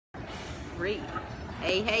3.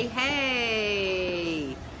 Hey, hey,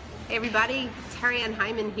 hey! Hey everybody, Terry Ann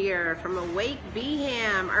Hyman here from Awake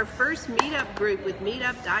Beeham, our first meetup group with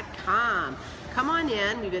meetup.com. Come on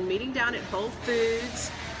in, we've been meeting down at Whole Foods.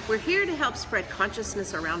 We're here to help spread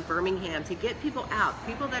consciousness around Birmingham, to get people out,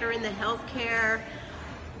 people that are in the healthcare,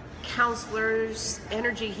 counselors,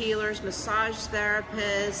 energy healers, massage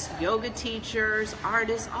therapists, yoga teachers,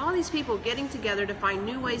 artists, all these people getting together to find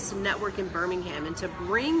new ways to network in Birmingham and to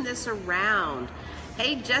bring this around.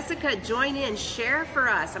 Hey Jessica, join in, share for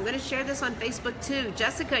us. I'm going to share this on Facebook too.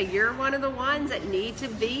 Jessica, you're one of the ones that need to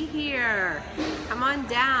be here. Come on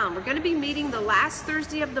down. We're going to be meeting the last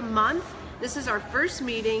Thursday of the month. This is our first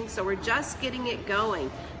meeting, so we're just getting it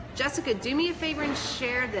going. Jessica, do me a favor and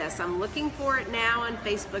share this. I'm looking for it now on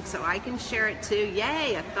Facebook so I can share it too.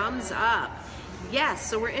 Yay, a thumbs up. Yes,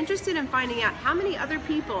 so we're interested in finding out how many other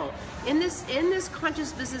people in this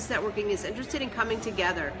conscious business networking is interested in coming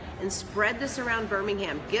together and spread this around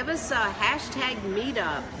Birmingham. Give us a hashtag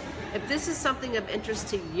meetup if this is something of interest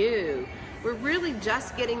to you. We're really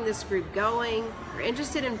just getting this group going. We're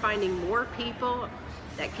interested in finding more people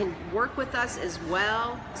that can work with us as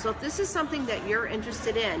well. So if this is something that you're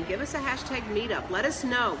interested in, give us a hashtag meetup. Let us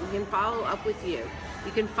know. We can follow up with you.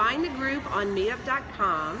 You can find the group on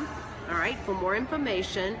meetup.com, all right, for more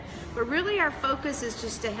information. But really our focus is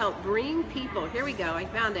just to help bring people, here we go, I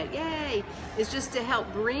found it, yay! It's just to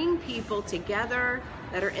help bring people together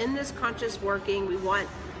that are in this conscious working. We want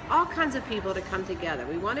all kinds of people to come together.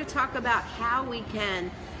 We want to talk about how we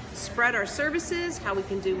can spread our services, how we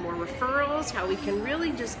can do more referrals, how we can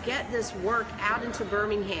really just get this work out into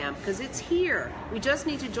Birmingham, because it's here. We just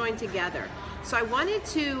need to join together. So I wanted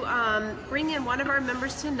to bring in one of our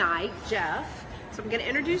members tonight, Jeff. So I'm going to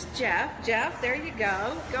introduce Jeff. Jeff, there you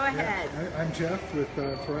go. Go ahead. Yeah, I'm Jeff with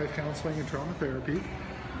Thrive Counseling and Trauma Therapy.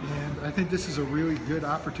 And I think this is a really good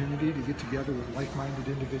opportunity to get together with like-minded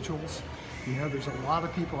individuals. You know, there's a lot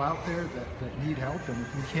of people out there that need help, and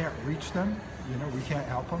if we can't reach them, you know, we can't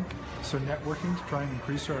help them. So networking to try and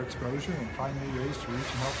increase our exposure and find new ways to reach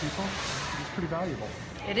and help people is pretty valuable.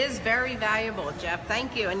 It is very valuable, Jeff.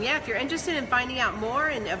 Thank you. And yeah, if you're interested in finding out more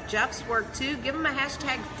and of Jeff's work too, give him a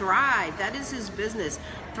hashtag Thrive. That is his business.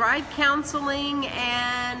 Thrive Counseling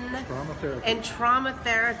and Trauma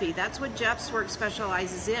Therapy. That's what Jeff's work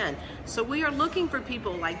specializes in. So we are looking for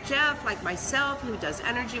people like Jeff, like myself, who does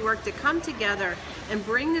energy work, to come together and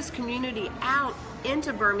bring this community out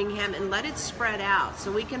into Birmingham and let it spread out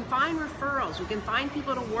so we can find referrals, we can find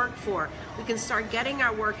people to work for, we can start getting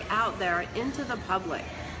our work out there into the public.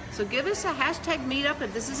 So give us a hashtag meetup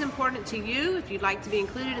if this is important to you, if you'd like to be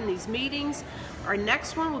included in these meetings. Our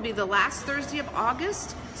next one will be the last Thursday of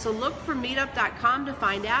August, so look for meetup.com to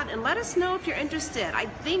find out and let us know if you're interested. I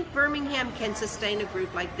think Birmingham can sustain a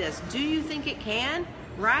group like this. Do you think it can?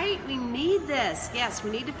 Right? We need this. Yes,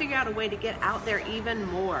 we need to figure out a way to get out there even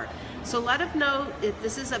more. So let us know if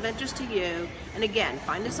this is of interest to you. And again,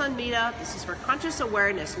 find us on Meetup. This is for conscious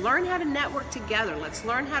awareness. Learn how to network together. Let's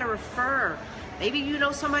learn how to refer. Maybe you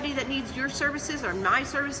know somebody that needs your services or my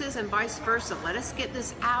services and vice versa. Let us get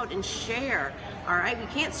this out and share. All right, we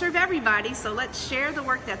can't serve everybody, so let's share the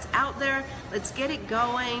work that's out there. Let's get it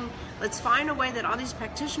going. Let's find a way that all these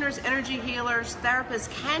practitioners, energy healers, therapists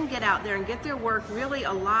can get out there and get their work really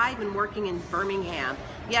alive and working in Birmingham.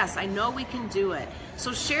 Yes, I know we can do it.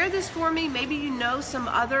 So share this for me. Maybe you know some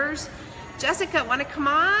others. Jessica, want to come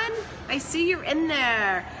on? I see you're in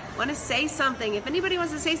there. Want to say something? If anybody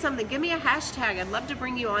wants to say something, give me a hashtag. I'd love to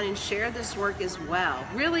bring you on and share this work as well.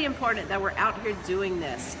 Really important that we're out here doing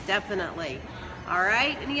this, definitely. All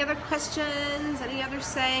right, any other questions? Any other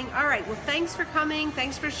saying? All right, well, thanks for coming.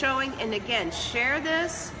 Thanks for showing. And again, share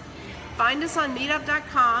this. Find us on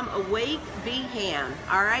meetup.com, Awake Beeham.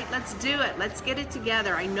 All right, let's do it. Let's get it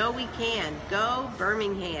together. I know we can. Go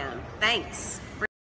Birmingham. Thanks.